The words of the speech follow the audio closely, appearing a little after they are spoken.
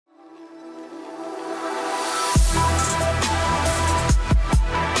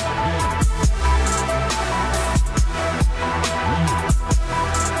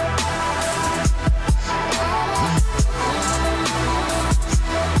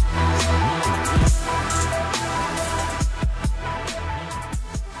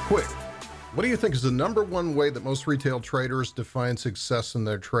What do you think is the number one way that most retail traders define success in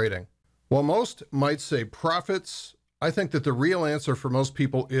their trading? While most might say profits, I think that the real answer for most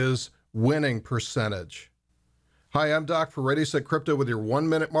people is winning percentage. Hi, I'm Doc for Ready Set Crypto with your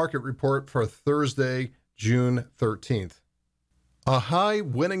 1-minute market report for Thursday, June 13th. A high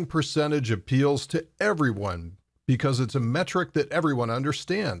winning percentage appeals to everyone because it's a metric that everyone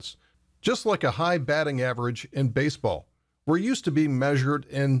understands. Just like a high batting average in baseball, we're used to being measured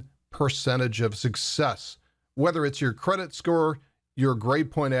in percentage of success, whether it's your credit score, your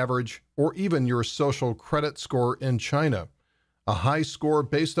grade point average, or even your social credit score in China. A high score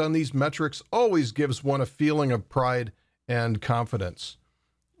based on these metrics always gives one a feeling of pride and confidence.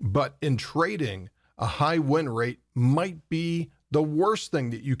 But in trading, a high win rate might be the worst thing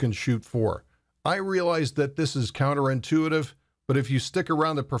that you can shoot for. I realize that this is counterintuitive, but if you stick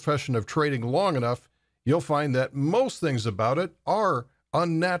around the profession of trading long enough, you'll find that most things about it are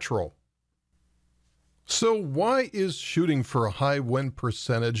unnatural. So why is shooting for a high win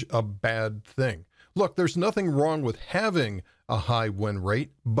percentage a bad thing? Look, there's nothing wrong with having a high win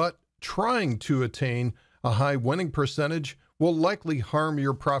rate, but trying to attain a high winning percentage will likely harm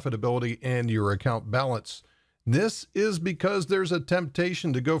your profitability and your account balance. This is because there's a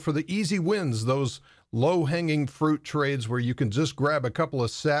temptation to go for the easy wins, those low-hanging fruit trades where you can just grab a couple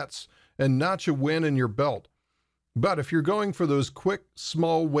of sats and notch a win in your belt. But if you're going for those quick,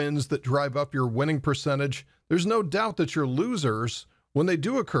 small wins that drive up your winning percentage, there's no doubt that your losers, when they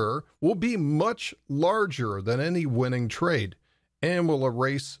do occur, will be much larger than any winning trade and will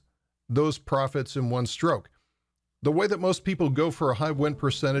erase those profits in one stroke. The way that most people go for a high win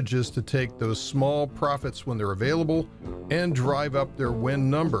percentage is to take those small profits when they're available and drive up their win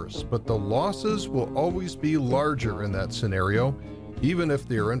numbers. But the losses will always be larger in that scenario, even if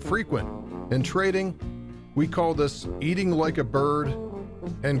they're infrequent. In trading, we call this eating like a bird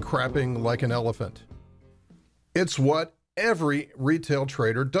and crapping like an elephant. It's what every retail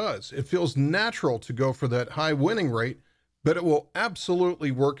trader does. It feels natural to go for that high winning rate, but it will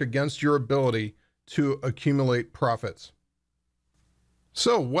absolutely work against your ability to accumulate profits.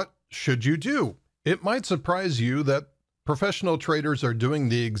 So what should you do? It might surprise you that professional traders are doing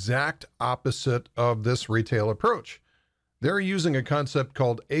the exact opposite of this retail approach. They're using a concept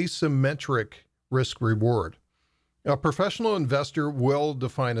called asymmetric risk reward. A professional investor will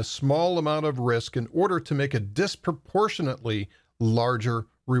define a small amount of risk in order to make a disproportionately larger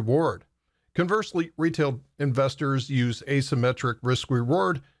reward. Conversely, retail investors use asymmetric risk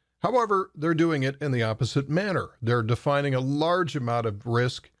reward. However, they're doing it in the opposite manner. They're defining a large amount of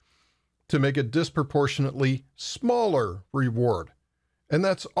risk to make a disproportionately smaller reward. And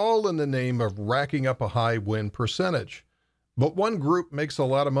that's all in the name of racking up a high win percentage. But one group makes a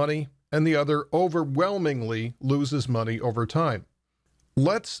lot of money and the other overwhelmingly loses money over time.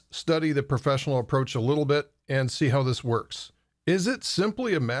 Let's study the professional approach a little bit and see how this works. Is it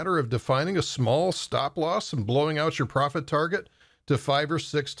simply a matter of defining a small stop loss and blowing out your profit target to 5 or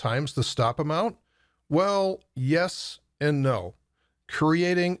 6 times the stop amount? Well, yes and no.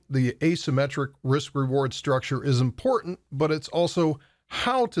 Creating the asymmetric risk reward structure is important, but it's also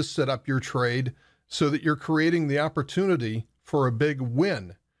how to set up your trade so that you're creating the opportunity for a big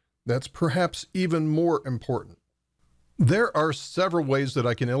win. That's perhaps even more important. There are several ways that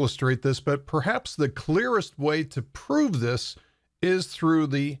I can illustrate this, but perhaps the clearest way to prove this is through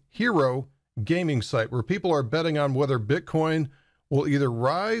the Hero gaming site, where people are betting on whether Bitcoin will either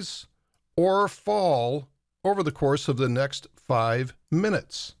rise or fall over the course of the next 5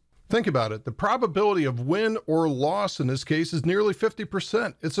 minutes. Think about it. The probability of win or loss in this case is nearly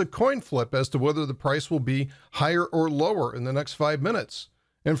 50%. It's a coin flip as to whether the price will be higher or lower in the next 5 minutes.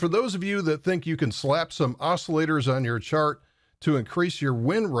 And for those of you that think you can slap some oscillators on your chart to increase your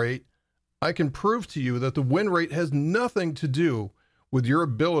win rate, I can prove to you that the win rate has nothing to do with your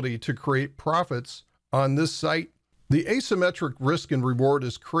ability to create profits on this site. The asymmetric risk and reward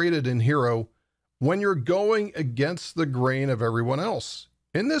is created in Hero when you're going against the grain of everyone else.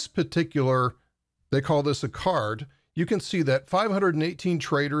 In this particular, they call this a card, you can see that 518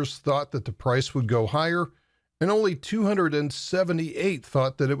 traders thought that the price would go higher, and only 278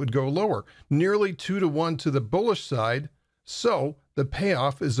 thought that it would go lower, nearly 2-to-1 to the bullish side. So the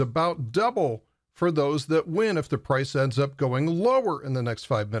payoff is about double for those that win if the price ends up going lower in the next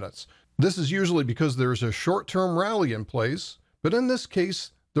 5 minutes. This is usually because there's a short-term rally in place, but in this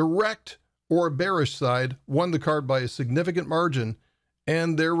case, the wrecked or bearish side won the card by a significant margin,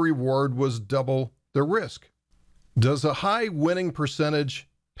 and their reward was double the risk. Does a high winning percentage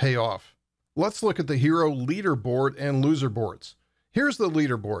pay off? Let's look at the Hero leaderboard and loser boards. Here's the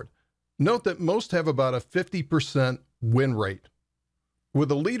leaderboard. Note that most have about a 50% win rate. with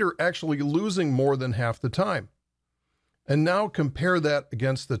the leader actually losing more than half the time. And now compare that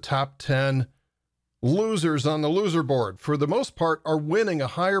against the top 10 losers on the loser board. For the most part, are winning a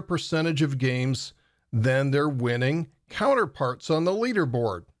higher percentage of games than their winning counterparts on the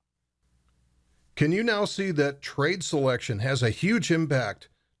leaderboard. Can you now see that trade selection has a huge impact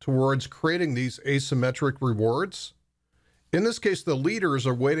towards creating these asymmetric rewards? In this case, the leaders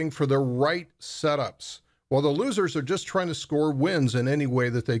are waiting for the right setups, while the losers are just trying to score wins in any way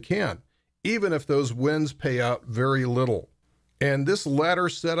that they can, even if those wins pay out very little. And this latter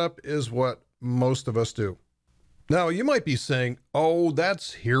setup is what most of us do. Now, you might be saying, oh,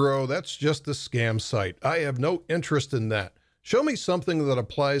 that's Hero, that's just a scam site. I have no interest in that. Show me something that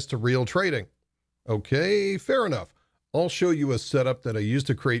applies to real trading. Okay, fair enough. I'll show you a setup that I use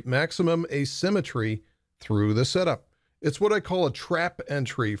to create maximum asymmetry through the setup. It's what I call a trap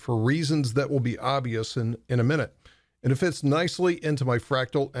entry for reasons that will be obvious in a minute. And it fits nicely into my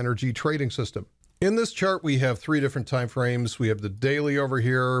fractal energy trading system. In this chart, we have 3 different time frames. We have the daily over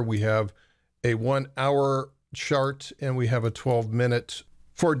here. We have a 1-hour chart, and we have a 12-minute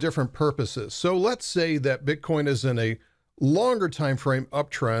for different purposes. So let's say that Bitcoin is in a longer time frame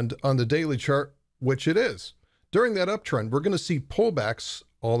uptrend on the daily chart, which it is. During that uptrend, we're going to see pullbacks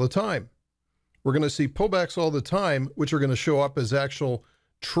all the time. We're going to see pullbacks all the time, which are going to show up as actual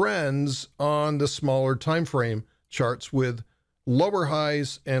trends on the smaller time frame charts with lower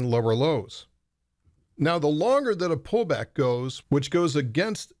highs and lower lows. Now, the longer that a pullback goes, which goes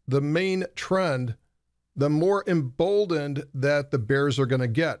against the main trend, the more emboldened that the bears are going to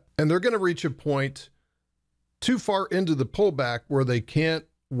get. And they're going to reach a point too far into the pullback where they can't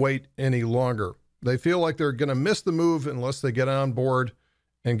wait any longer. They feel like they're going to miss the move unless they get on board.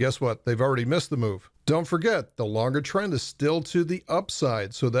 And guess what? They've already missed the move. Don't forget, the longer trend is still to the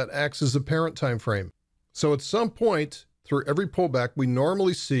upside, so that acts as a parent time frame. So at some point through every pullback, we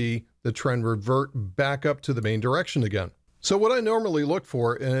normally see the trend revert back up to the main direction again. So what I normally look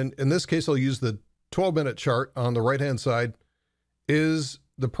for, and in this case, I'll use the 12-minute chart on the right-hand side, is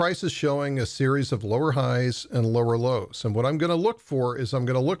the price is showing a series of lower highs and lower lows. And what I'm going to look for is I'm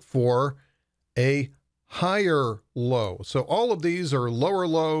going to look for a higher low. So all of these are lower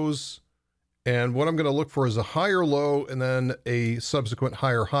lows, and what I'm going to look for is a higher low and then a subsequent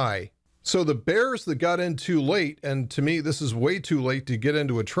higher high. So the bears that got in too late, and to me this is way too late to get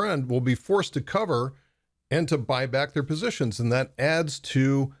into a trend, will be forced to cover and to buy back their positions, and that adds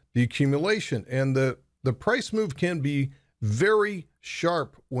to the accumulation. And the price move can be very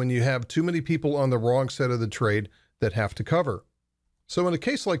sharp when you have too many people on the wrong side of the trade that have to cover. So in a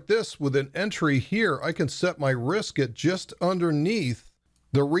case like this, with an entry here, I can set my risk at just underneath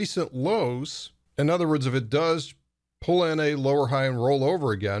the recent lows. In other words, if it does pull in a lower high and roll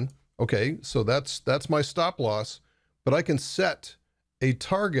over again, okay, so that's my stop loss, but I can set a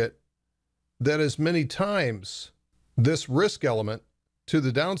target that is many times this risk element to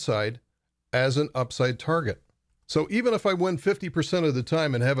the downside as an upside target. So even if I win 50% of the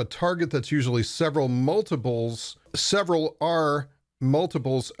time and have a target that's usually several are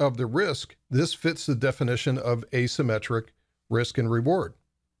multiples of the risk, this fits the definition of asymmetric risk and reward.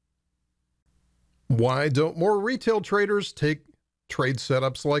 Why don't more retail traders take trade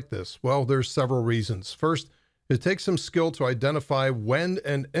setups like this? Well, there's several reasons. First, it takes some skill to identify when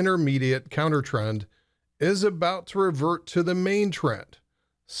an intermediate counter trend is about to revert to the main trend.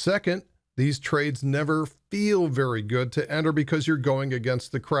 Second, these trades never feel very good to enter because you're going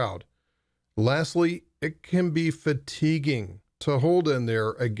against the crowd. Lastly, it can be fatiguing to hold in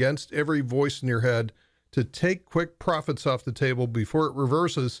there against every voice in your head to take quick profits off the table before it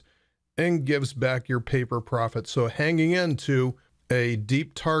reverses and gives back your paper profit. So hanging into a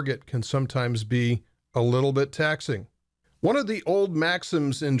deep target can sometimes be a little bit taxing. One of the old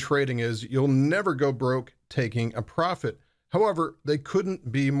maxims in trading is you'll never go broke taking a profit. However, they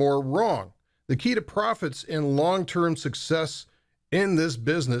couldn't be more wrong. The key to profits and long-term success in this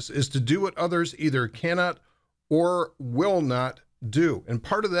business is to do what others either cannot or will not do. And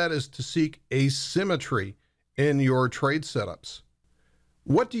part of that is to seek asymmetry in your trade setups.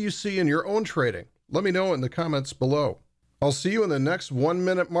 What do you see in your own trading? Let me know in the comments below. I'll see you in the next 1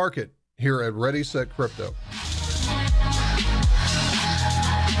 Minute Market here at Ready Set Crypto.